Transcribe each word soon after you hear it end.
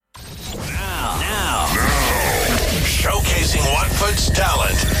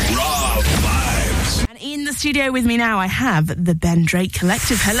studio with me now, I have the Ben Drake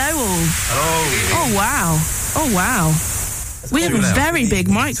Collective. Hello, all. Hello. Oh, wow. We have a very big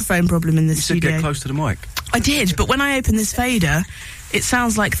microphone problem in this studio. You said get close to the mic. I did, but when I open this fader, it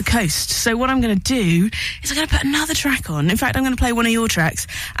sounds like the coast. So what I'm going to do is I'm going to put another track on. In fact, I'm going to play one of your tracks,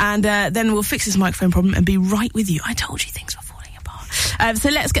 and then we'll fix this microphone problem and be right with you. I told you things were falling apart. So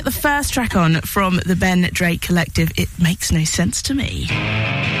let's get the first track on from the Ben Drake Collective. It Makes No Sense to Me.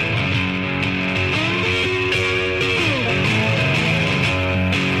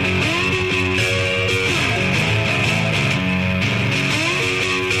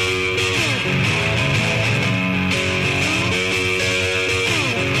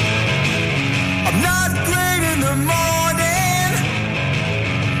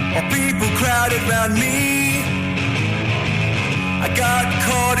 Crowded around me, I got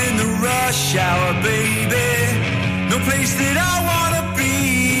caught in the rush hour, baby. No place that I wanna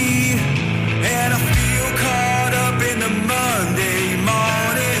be, and I feel caught up in the Monday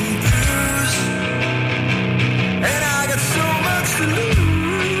morning blues, and I got so much to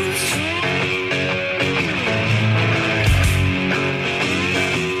lose.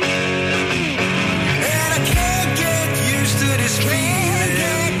 And I can't get used to this feeling.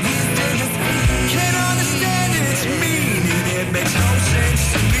 It makes no sense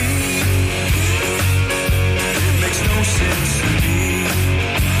to me. It makes no sense to me.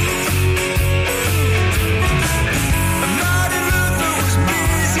 Martin Luther was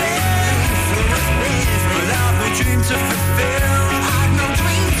busy, without no dream to fulfill. I've no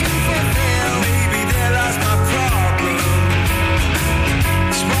dream to fulfill. Maybe there lies my problem.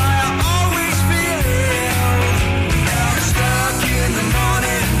 That's why I always feel ill. I'm stuck in the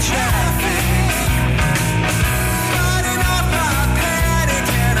morning traffic.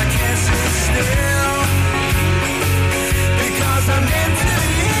 Because I'm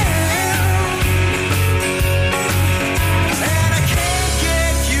mentally ill, and I can't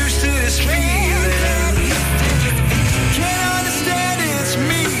get used to this feeling. Can't understand its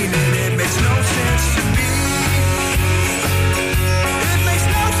meaning. It makes no sense to me. It makes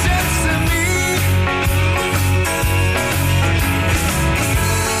no sense to me.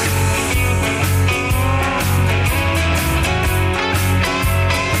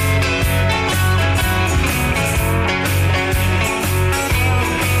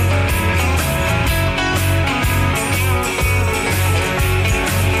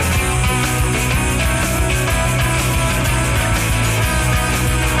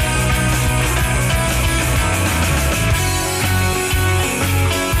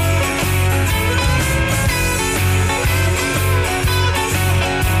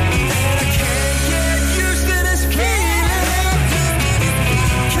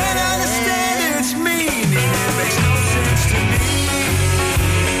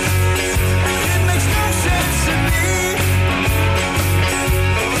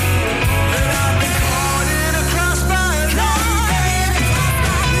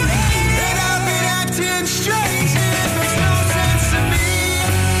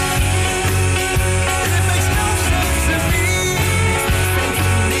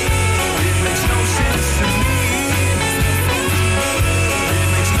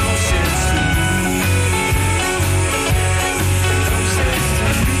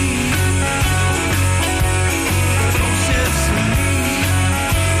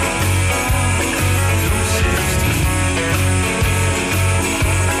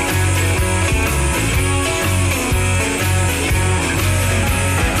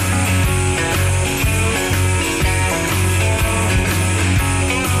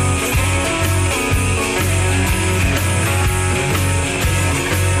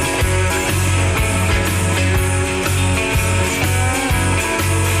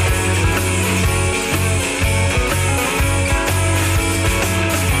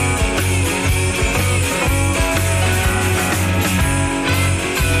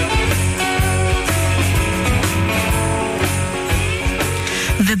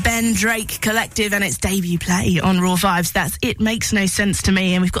 Drake Collective and its debut play on Raw Vibes. That's It Makes No Sense to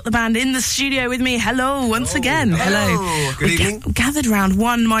Me, and we've got the band in the studio with me. Hello once again. Hello. Good evening. Gathered around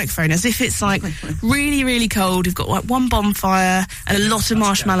one microphone as if it's like really, really cold. We've got like one bonfire and a lot of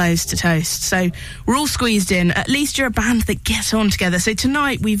marshmallows to toast. So we're all squeezed in. At least you're a band that get on together. So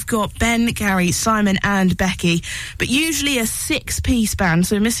tonight we've got Ben, Gary, Simon and Becky, but usually a 6-piece band,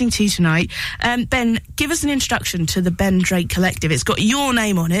 so we're missing 2 tonight. Ben, give us an introduction to the Ben Drake Collective. It's got your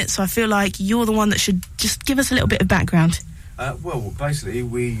name on it, so I feel like you're the one that should just give us a little bit of background. Well,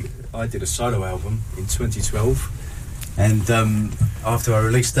 basically, I did a solo album in 2012, and after I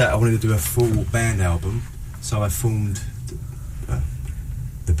released that, I wanted to do a full band album, so I formed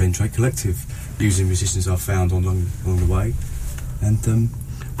the Ben Drake Collective, using musicians I found along the way, and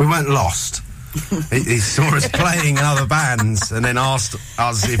we weren't lost. He saw us playing in other bands and then asked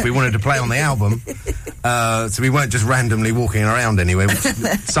us if we wanted to play on the album. So we weren't just randomly walking around anywhere.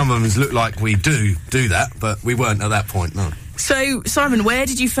 Some of us look like we do that, but we weren't at that point, no. So, Simon, where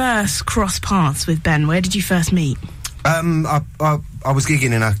did you first cross paths with Ben? Where did you first meet? I was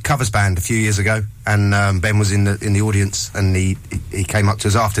gigging in a covers band a few years ago, and Ben was in the audience, and he came up to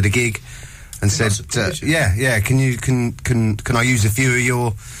us after the gig and said, can I use a few of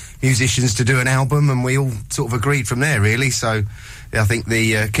your musicians to do an album? And we all sort of agreed from there, really. So I think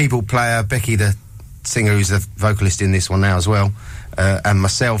the keyboard player, Becky, the singer who's the vocalist in this one now as well, and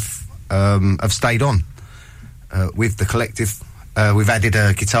myself have stayed on with the collective. We've added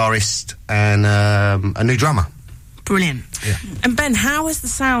a guitarist and a new drummer. Brilliant. Yeah. And Ben, how has the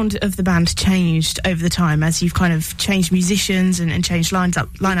sound of the band changed over the time as you've kind of changed musicians and changed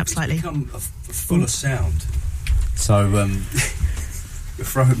lineup slightly? It's become a fuller sound. So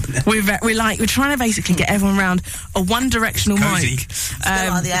we're trying to basically get everyone around a one-directional Cozy. mic. It's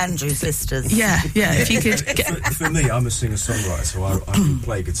like the Andrews sisters. Yeah. If you could for me, I'm a singer-songwriter, so I can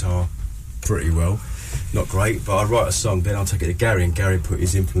play guitar pretty well. Not great, but I write a song, then I'll take it to Gary, and Gary put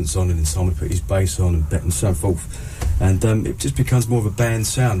his influence on, and then Simon put his bass on, and so forth. And it just becomes more of a band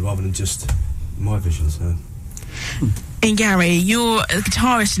sound rather than just my vision. So. And Gary, you're a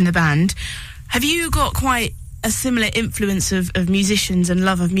guitarist in the band. Have you got quite a similar influence of musicians and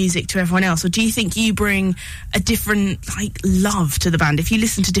love of music to everyone else, or do you think you bring a different love to the band if you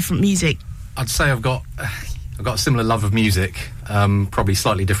listen to different music? I'd say I've got a similar love of music, probably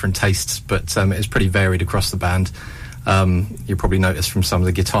slightly different tastes, but it's pretty varied across the band. You probably notice from some of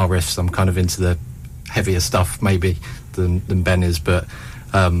the guitar riffs I'm kind of into the heavier stuff maybe than Ben is, but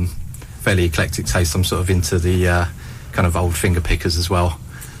fairly eclectic taste. I'm sort of into the kind of old finger pickers as well.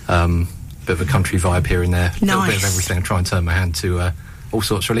 Bit of a country vibe here and there. Nice. A little bit of everything. I try and turn my hand to all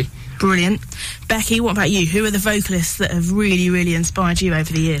sorts, really. Brilliant. Becky, what about you? Who are the vocalists that have really, really inspired you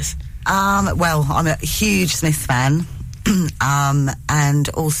over the years? Well, I'm a huge Smiths fan, and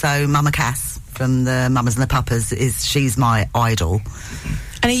also Mama Cass from the Mamas and the Papas she's my idol.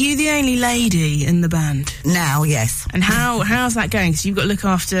 And are you the only lady in the band? Now, yes. And how's that going? Because you've got to look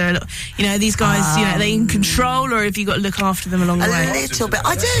after, these guys, are they in control, or have you got to look after them along the way? A little bit.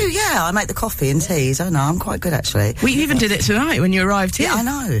 I do, yeah. I make the coffee and tea, don't I? I'm quite good, actually. We even did it tonight when you arrived here. Yeah, I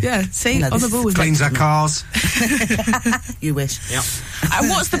know. Yeah, see, on the ball with Cleans our cars. You wish. Yep. And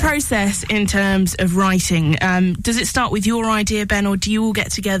what's the process in terms of writing? Does it start with your idea, Ben, or do you all get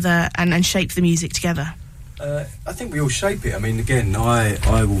together and shape the music together? I think we all shape it. I mean, again,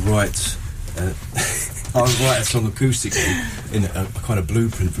 I will write I'll write a song acoustically in a kind of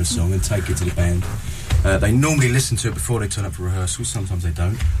blueprint for a song and take it to the band. They normally listen to it before they turn up for rehearsals. Sometimes they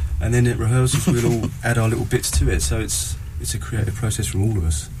don't, and then at rehearsals we'll all add our little bits to it. So it's a creative process from all of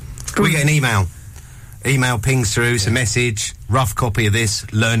us. We get an email pings through, it's a message, rough copy of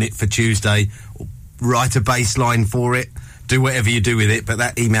this, learn it for Tuesday, write a bass line for it, do whatever you do with it, but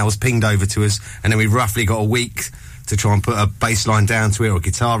that email's pinged over to us, and then we've roughly got a week to try and put a bass line down to it, or a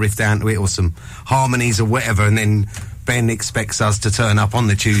guitar riff down to it, or some harmonies or whatever, and then Ben expects us to turn up on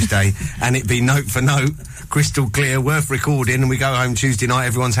the Tuesday and it be note for note, crystal clear, worth recording, and we go home Tuesday night,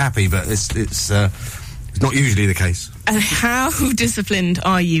 everyone's happy, but it's not usually the case. And how disciplined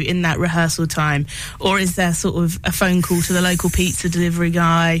are you in that rehearsal time? Or is there sort of a phone call to the local pizza delivery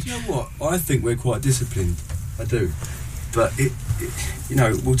guy? You know what? I think we're quite disciplined. I do. But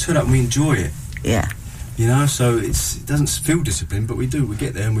we'll turn up and we enjoy it. Yeah. So it doesn't feel disciplined, but we do. We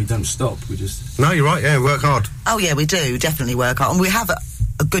get there and we don't stop. We just... No, you're right, yeah, work hard. Oh, yeah, we do, definitely work hard. And we have a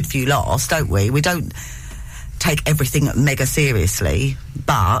good few laughs, don't we? We don't take everything mega seriously,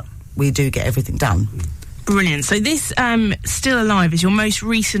 but we do get everything done. Brilliant. So this, Still Alive, is your most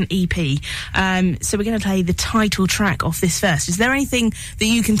recent EP. So we're going to play the title track off this first. Is there anything that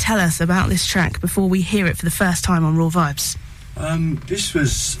you can tell us about this track before we hear it for the first time on Raw Vibes? This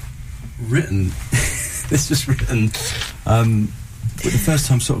was written... for the first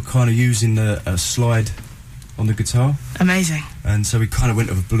time sort of kind of using a slide on the guitar. Amazing. And so we kind of went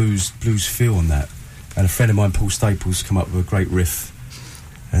with a blues feel on that. And a friend of mine, Paul Staples, come up with a great riff.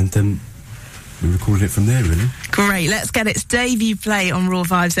 And we recorded it from there, really. Great, let's get its debut play on Raw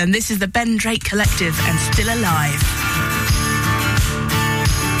Vibes then. This is the Ben Drake Collective and Still Alive.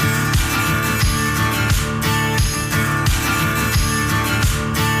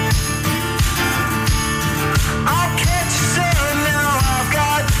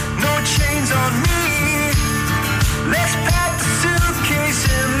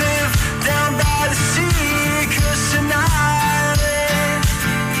 Down by the sea, 'cause tonight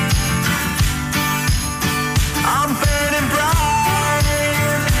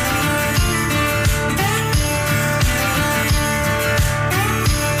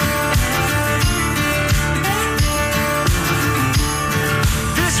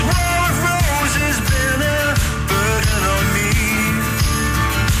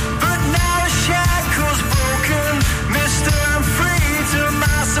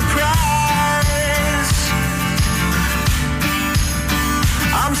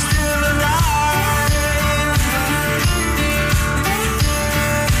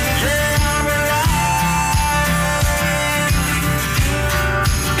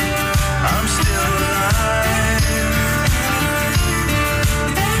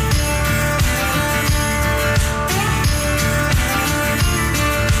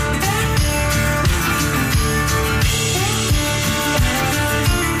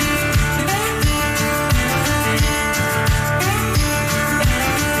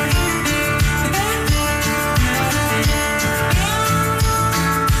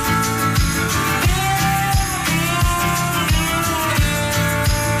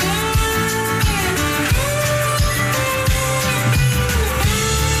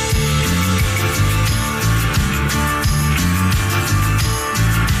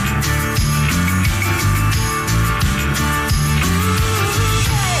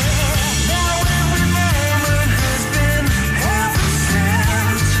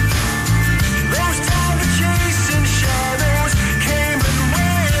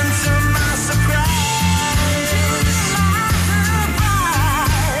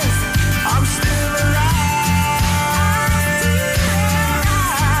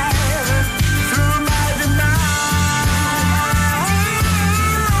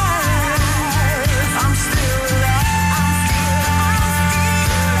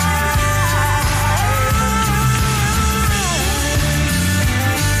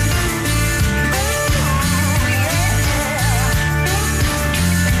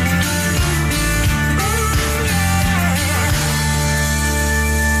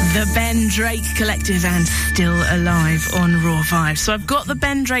The Ben Drake Collective and Still Alive on Raw 5. So I've got the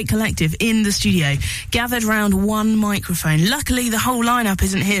Ben Drake Collective in the studio, gathered round one microphone. Luckily, the whole lineup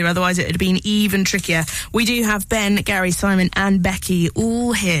isn't here, otherwise it would have been even trickier. We do have Ben, Gary, Simon and Becky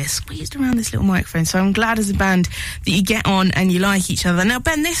all here, squeezed around this little microphone. So I'm glad as a band that you get on and you like each other. Now,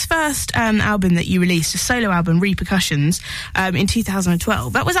 Ben, this first album that you released, a solo album, Repercussions, in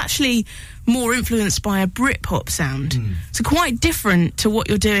 2012, that was actually more influenced by a Britpop sound. So quite different to what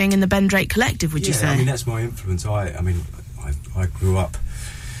you're doing in the Ben Drake Collective, would you say? I mean, that's my influence. I grew up,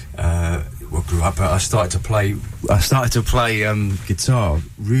 I started to play guitar,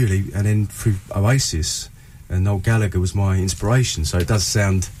 really, and then through Oasis, and Noel Gallagher was my inspiration, so it does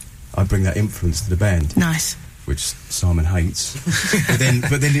sound, I bring that influence to the band. Nice. Which Simon hates.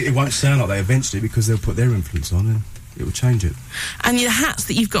 but then it won't sound like that eventually, because they'll put their influence on and it will change it. And your hats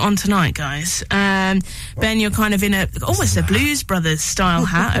that you've got on tonight, guys. Ben, you're kind of in almost a Blues Brothers style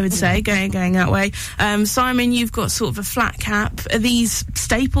hat, I would say, going that way. Simon, you've got sort of a flat cap. Are these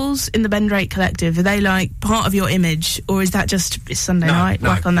staples in the Ben Drake Collective? Are they like part of your image, or is that just it's Sunday night,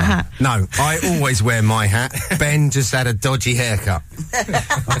 whack on the hat? No, I always wear my hat. Ben just had a dodgy haircut.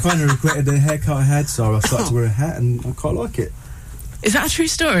 I kind of regretted the haircut I had, so I started to wear a hat, and I quite like it. Is that a true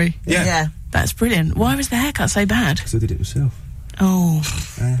story? Yeah. That's brilliant. Why was the haircut so bad? Because I did it myself. Oh.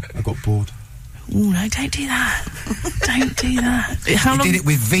 I got bored. Oh, no, don't do that. Don't do that. How long? Did it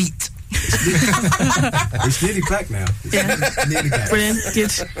with Veet. It's nearly back now. It's nearly back. Brilliant, good.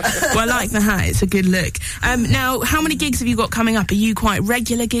 Well, I like the hat, it's a good look. Now, how many gigs have you got coming up? Are you quite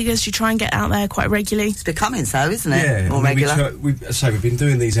regular giggers? Do you try and get out there quite regularly? It's becoming so, isn't it? Yeah, More regular. We've been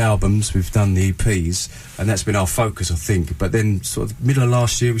doing these albums, we've done the EPs, and that's been our focus, I think. But then, sort of middle of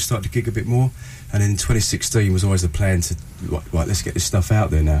last year, we started to gig a bit more, and then in 2016 was always the plan to, right, let's get this stuff out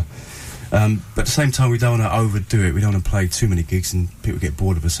there now. But at the same time, we don't want to overdo it. We don't want to play too many gigs and people get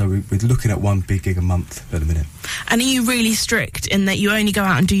bored of us. So we're looking at one big gig a month at the minute. And are you really strict in that you only go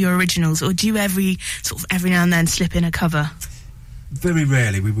out and do your originals, or do you every now and then slip in a cover? Very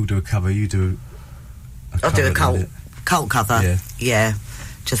rarely. We will do a cover. You do a cover. I'll do a cult cover. Yeah.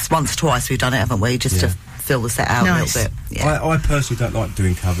 Just once or twice we've done it, haven't we? Just to fill the set out a little bit. Yeah. I personally don't like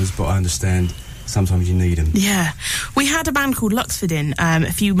doing covers, but I understand sometimes you need them. Yeah. We had a band called Luxford in a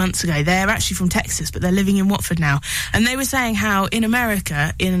few months ago. They're actually from Texas, but they're living in Watford now. And they were saying how in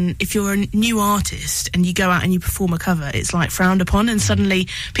America, if you're a new artist and you go out and you perform a cover, it's like frowned upon, and suddenly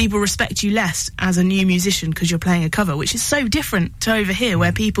people respect you less as a new musician because you're playing a cover, which is so different to over here,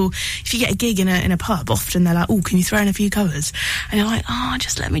 where people, if you get a gig in a pub, often they're like, oh, can you throw in a few covers? And you're like, oh,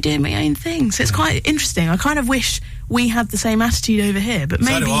 just let me do my own thing. So it's quite interesting. I kind of wish we had the same attitude over here, but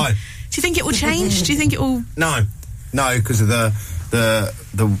maybe... So do I. Do you think it will change? Do you think it will... No, because of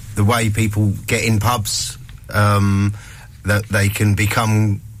the way people get in pubs, that they can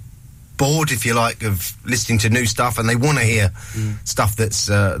become bored, if you like, of listening to new stuff, and they want to hear stuff that's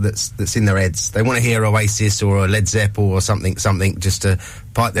in their heads. They want to hear Oasis or a Led Zeppelin or something just to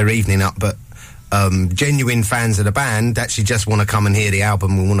pipe their evening up. But genuine fans of the band actually just want to come and hear the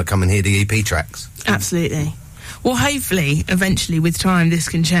album and want to come and hear the EP tracks. Absolutely. Well, hopefully, eventually, with time, this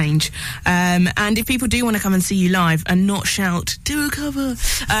can change. And if people do want to come and see you live and not shout, do a cover,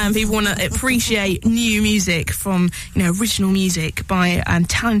 people want to appreciate new music from, original music by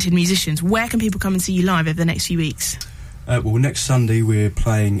talented musicians, where can people come and see you live over the next few weeks? Well, next Sunday we're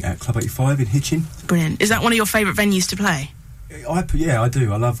playing at Club 85 in Hitchin. Brilliant. Is that one of your favourite venues to play? I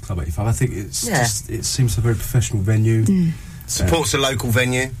do. I love Club 85. I think it seems a very professional venue. Supports a local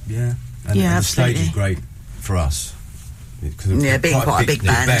venue. Yeah. And the stage is great for us. Being quite a big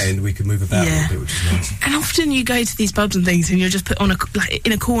band. We can move about a little bit, which is nice. And often you go to these pubs and things and you're just put on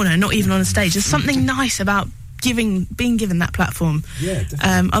in a corner, not even on a stage. There's something nice about being given that platform. Yeah,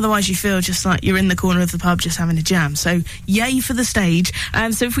 definitely. Otherwise you feel just like you're in the corner of the pub just having a jam. So yay for the stage.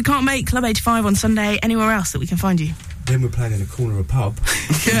 So if we can't make Club 85 on Sunday, anywhere else that we can find you? Then we're playing in a corner of a pub.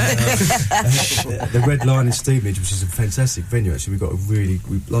 The Red Lion in Stevenage, which is a fantastic venue actually.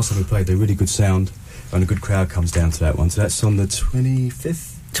 Last time we played, a really good sound and a good crowd comes down to that one. So that's on the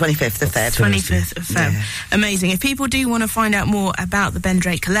 25th? 25th of Feb. 25th of Feb. Yeah. Amazing. If people do want to find out more about the Ben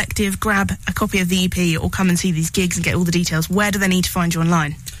Drake Collective, grab a copy of the EP or come and see these gigs and get all the details, where do they need to find you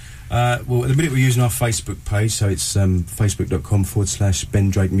online? Well, at the minute we're using our Facebook page, so it's facebook.com/Ben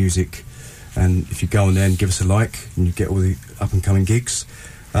Drake Music. And if you go on there and give us a like, and you get all the up-and-coming gigs.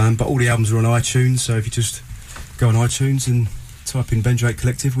 But all the albums are on iTunes, so if you just go on iTunes and type in Ben Drake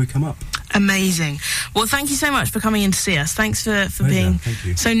Collective, we come up. Amazing. Well, thank you so much for coming in to see us. Thanks for being Thank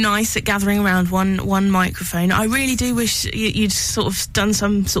you. so nice at gathering around one microphone. I really do wish you'd sort of done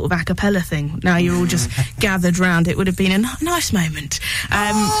some sort of a cappella thing. Now you're all just gathered round. It would have been a nice moment.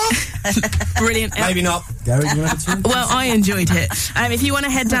 Brilliant. Maybe not. Gary, you have a turn? Well, I enjoyed it. If you want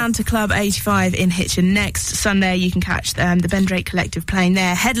to head down to Club 85 in Hitchin next Sunday, you can catch the Ben Drake Collective playing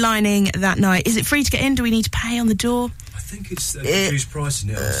there, headlining that night. Is it free to get in? Do we need to pay on the door? I think it's reduced price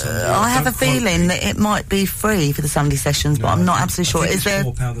in it. Or something. I have a Don't quote feeling me. that it might be free for the Sunday sessions, but I'm not absolutely sure. I think Is there?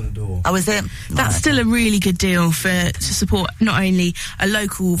 it's £4 on the door. Oh, is it? That's still a really good deal to support not only a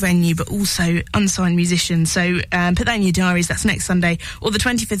local venue but also unsigned musicians. So put that in your diaries. That's next Sunday or the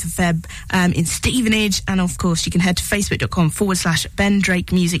 25th of Feb in Stevenage. And of course, you can head to facebook.com/Ben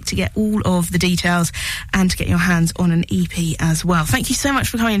Drake Music to get all of the details and to get your hands on an EP as well. Thank you so much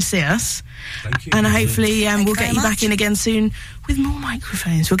for coming to see us. Thank you. And hopefully we'll you get very you back much. in again soon with more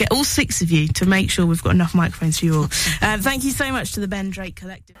microphones. We'll get all 6 of you to make sure we've got enough microphones for you all. Thank you so much to the Ben Drake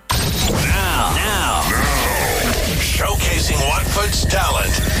Collective. Now, showcasing Watford's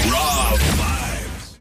talent, Rob